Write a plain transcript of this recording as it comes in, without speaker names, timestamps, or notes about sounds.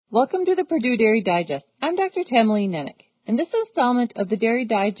Welcome to the Purdue Dairy Digest. I'm Dr. Tamalee Nennick. In this installment of the Dairy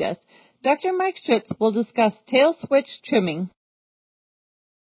Digest, Dr. Mike Schutz will discuss tail switch trimming.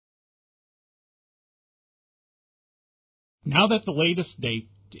 Now that the latest date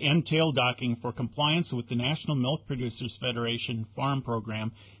to end tail docking for compliance with the National Milk Producers Federation Farm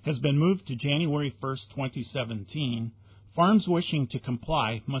Program has been moved to January 1, 2017, farms wishing to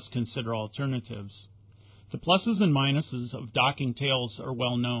comply must consider alternatives. The pluses and minuses of docking tails are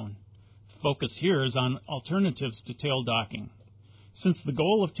well known. The focus here is on alternatives to tail docking. Since the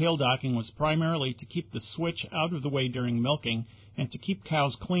goal of tail docking was primarily to keep the switch out of the way during milking and to keep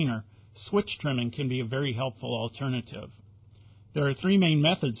cows cleaner, switch trimming can be a very helpful alternative. There are three main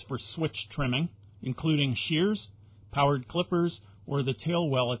methods for switch trimming, including shears, powered clippers, or the tail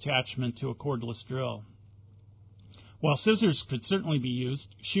well attachment to a cordless drill. While scissors could certainly be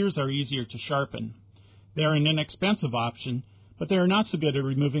used, shears are easier to sharpen. They are an inexpensive option, but they are not so good at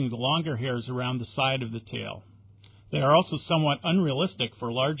removing the longer hairs around the side of the tail. They are also somewhat unrealistic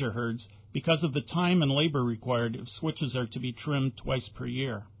for larger herds because of the time and labor required if switches are to be trimmed twice per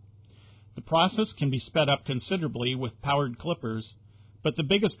year. The process can be sped up considerably with powered clippers, but the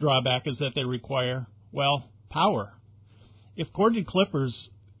biggest drawback is that they require, power. If corded clippers,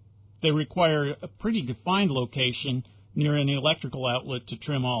 they require a pretty defined location near an electrical outlet to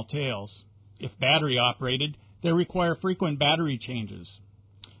trim all tails. If battery-operated, they require frequent battery changes.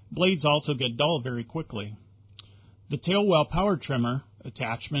 Blades also get dull very quickly. The tail well power trimmer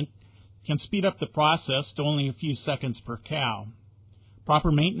attachment can speed up the process to only a few seconds per cow.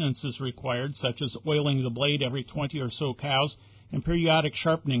 Proper maintenance is required, such as oiling the blade every 20 or so cows and periodic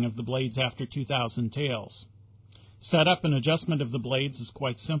sharpening of the blades after 2,000 tails. Setup and adjustment of the blades is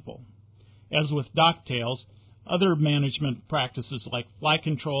quite simple. As with dock tails, other management practices like fly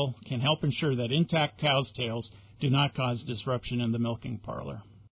control can help ensure that intact cows' tails do not cause disruption in the milking parlor.